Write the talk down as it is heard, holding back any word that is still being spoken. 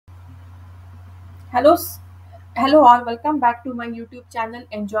Hello, hello all. Welcome back to my YouTube channel.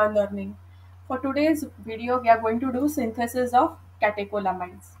 Enjoy learning. For today's video, we are going to do synthesis of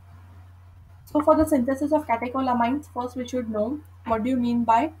catecholamines. So, for the synthesis of catecholamines, first we should know what do you mean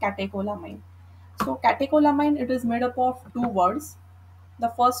by catecholamine. So, catecholamine it is made up of two words.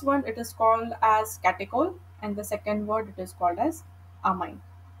 The first one it is called as catechol, and the second word it is called as amine.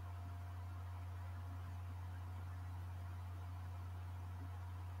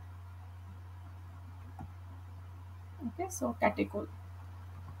 Okay, so catechol.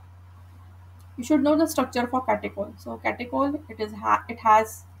 You should know the structure for catechol. So, catechol it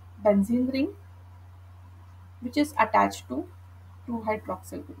has benzene ring which is attached to two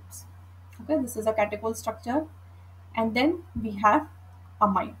hydroxyl groups. Okay, this is a catechol structure, and then we have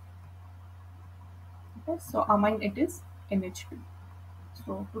amine. Okay, so amine it is NH2.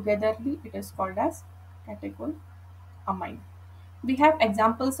 So togetherly it is called as catechol amine. We have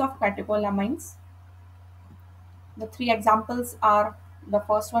examples of catecholamines. The three examples are the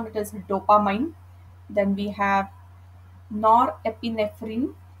first one it is dopamine, then we have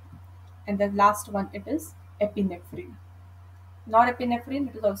norepinephrine, and the last one it is epinephrine. Norepinephrine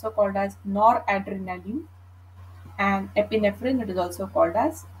it is also called as noradrenaline, and epinephrine it is also called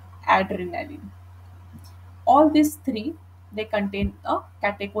as adrenaline. All these three they contain a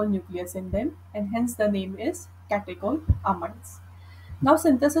catechol nucleus in them, and hence the name is catecholamines. Now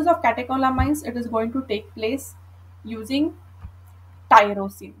synthesis of catecholamines it is going to take place using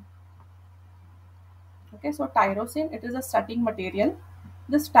tyrosine. Okay, so tyrosine it is a starting material.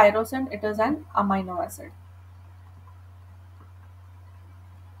 This tyrosine it is an amino acid.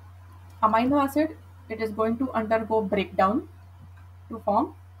 Amino acid it is going to undergo breakdown to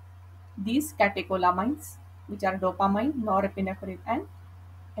form these catecholamines, which are dopamine, norepinephrine, and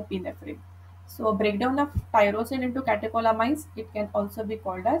epinephrine. So breakdown of tyrosine into catecholamines, it can also be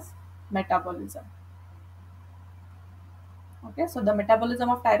called as metabolism. Okay, so the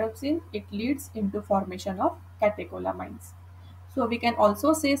metabolism of tyrosine, it leads into formation of catecholamines. So we can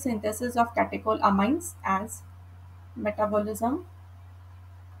also say synthesis of catecholamines as metabolism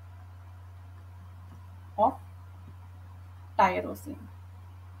of tyrosine.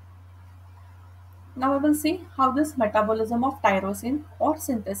 Now we will see how this metabolism of tyrosine or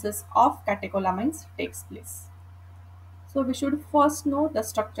synthesis of catecholamines takes place. So we should first know the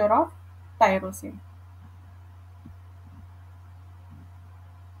structure of tyrosine.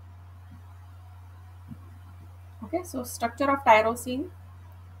 Okay, so structure of tyrosine,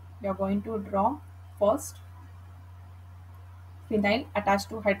 we are going to draw first phenyl attached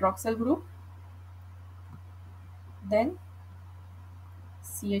to hydroxyl group, then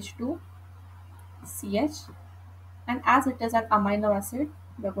CH2, CH, and as it is an amino acid,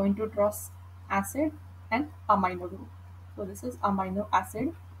 we are going to draw acid and amino group. So this is amino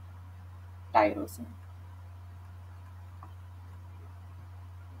acid tyrosine.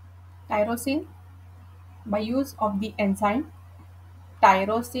 Tyrosine, by use of the enzyme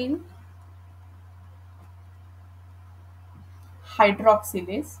tyrosine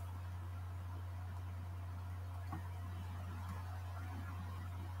hydroxylase,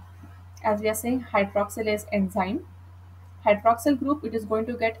 as we are saying hydroxylase enzyme, hydroxyl group it is going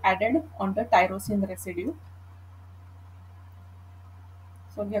to get added on the tyrosine residue.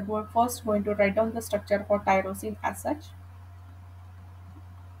 So we are first going to write down the structure for tyrosine as such.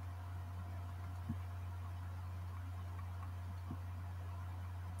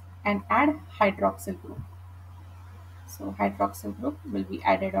 And add hydroxyl group. So hydroxyl group will be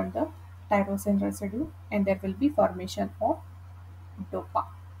added on the tyrosine residue, and there will be formation of DOPA.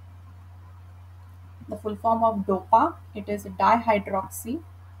 The full form of DOPA it is dihydroxy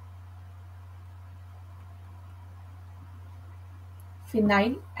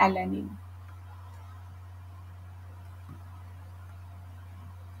phenylalanine.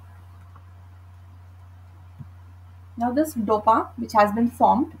 Now this DOPA which has been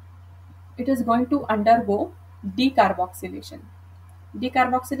formed, it is going to undergo decarboxylation.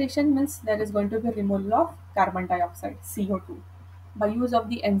 Decarboxylation means there is going to be removal of carbon dioxide, CO2, by use of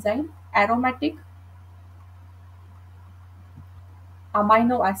the enzyme aromatic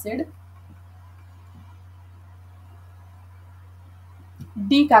amino acid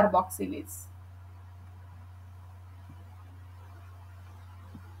decarboxylase.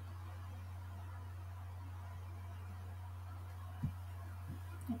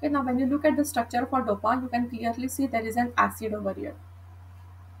 Okay, now when you look at the structure for DOPA, you can clearly see there is an acid over here.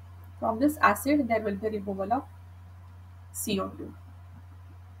 From this acid, there will be removal of CO2.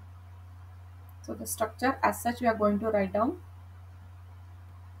 So the structure as such we are going to write down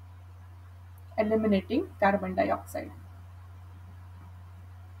eliminating carbon dioxide.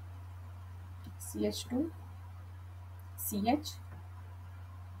 CH2, CH,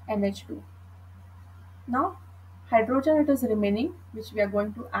 NH2. Now hydrogen it is remaining, which we are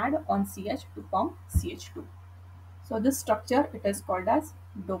going to add on CH to form CH2. So this structure it is called as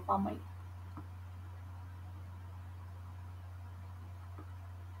dopamine.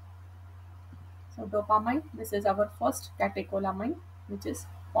 So dopamine, this is our first catecholamine which is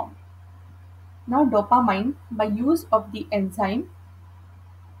formed. Now dopamine, by use of the enzyme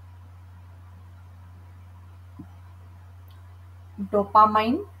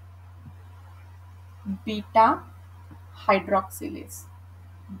dopamine beta hydroxylase,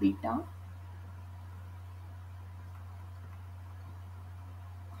 beta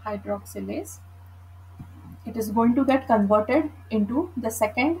hydroxylase, it is going to get converted into the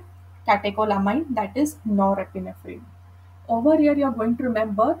second catecholamine, that is norepinephrine. Over here you are going to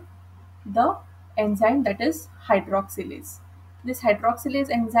remember the enzyme, that is hydroxylase. This hydroxylase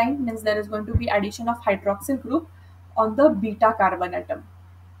enzyme means there is going to be addition of hydroxyl group on the beta carbon atom.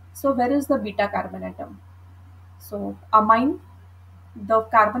 So where is the beta carbon atom? So amine, the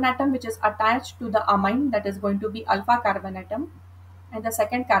carbon atom which is attached to the amine, that is going to be alpha carbon atom, and the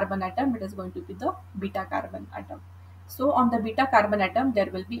second carbon atom it is going to be the beta carbon atom. So on the beta carbon atom there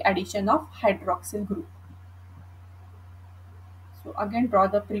will be addition of hydroxyl group. So again draw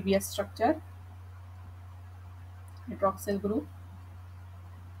the previous structure, hydroxyl group.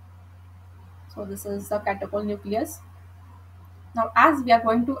 So this is the catechol nucleus. Now as we are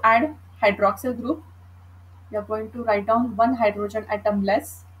going to add hydroxyl group, we are going to write down one hydrogen atom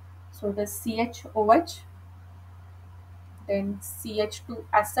less. So it is CHOH, then CH2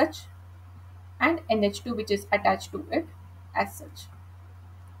 as such, and NH2 which is attached to it as such.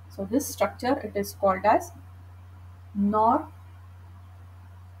 So this structure it is called as norepinephrine.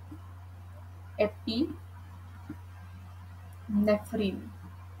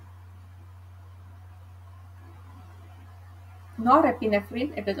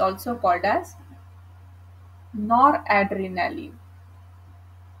 Norepinephrine it is also called as noradrenaline.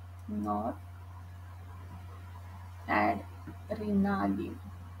 Noradrenaline.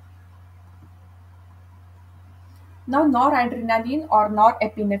 Now noradrenaline or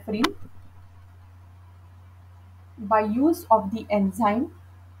norepinephrine, by use of the enzyme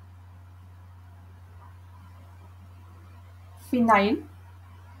phenyl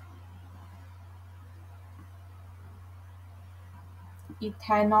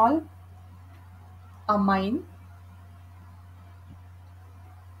ethanol amine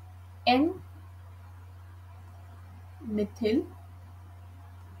N-methyl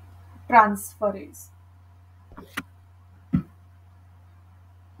transferase.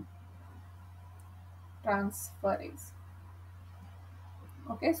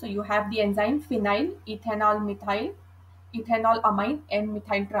 Okay, so you have the enzyme phenyl ethanol methyl ethanol amine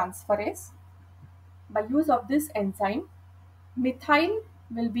N-methyl transferase. By use of this enzyme, methyl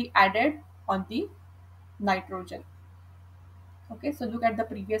will be added on the nitrogen. Okay, so look at the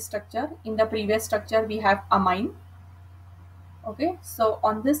previous structure. In the previous structure we have amine. Okay, so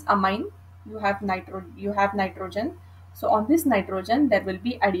on this amine you have nitrogen. So on this nitrogen there will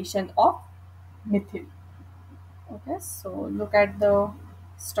be addition of methyl. Okay, so look at the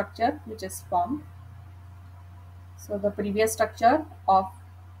structure which is formed. So the previous structure of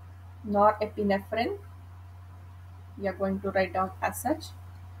norepinephrine we are going to write down as such.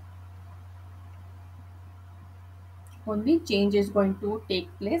 Only change is going to take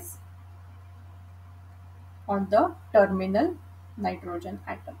place on the terminal nitrogen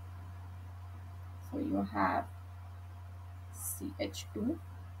atom. So you have CH2,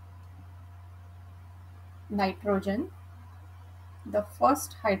 nitrogen, the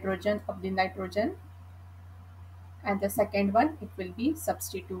first hydrogen of the nitrogen, and the second one it will be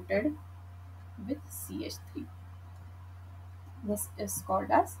substituted with CH3. This is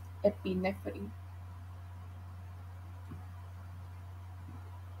called as epinephrine.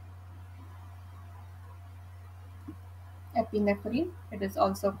 Epinephrine, it is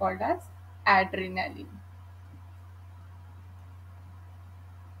also called as adrenaline.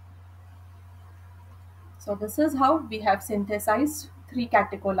 So this is how we have synthesized three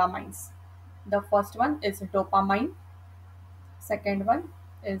catecholamines. The first one is dopamine, second one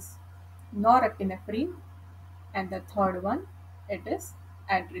is norepinephrine, and the third one it is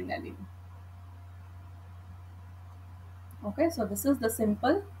adrenaline. Okay, so this is the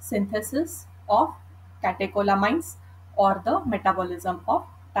simple synthesis of catecholamines or the metabolism of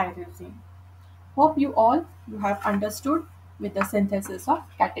tyrosine. Hope you have understood with the synthesis of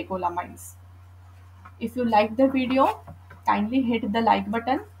catecholamines. If you like the video, kindly hit the like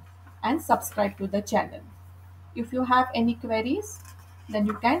button and subscribe to the channel. If you have any queries, then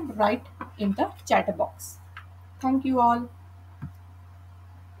you can write in the chat box. Thank you all.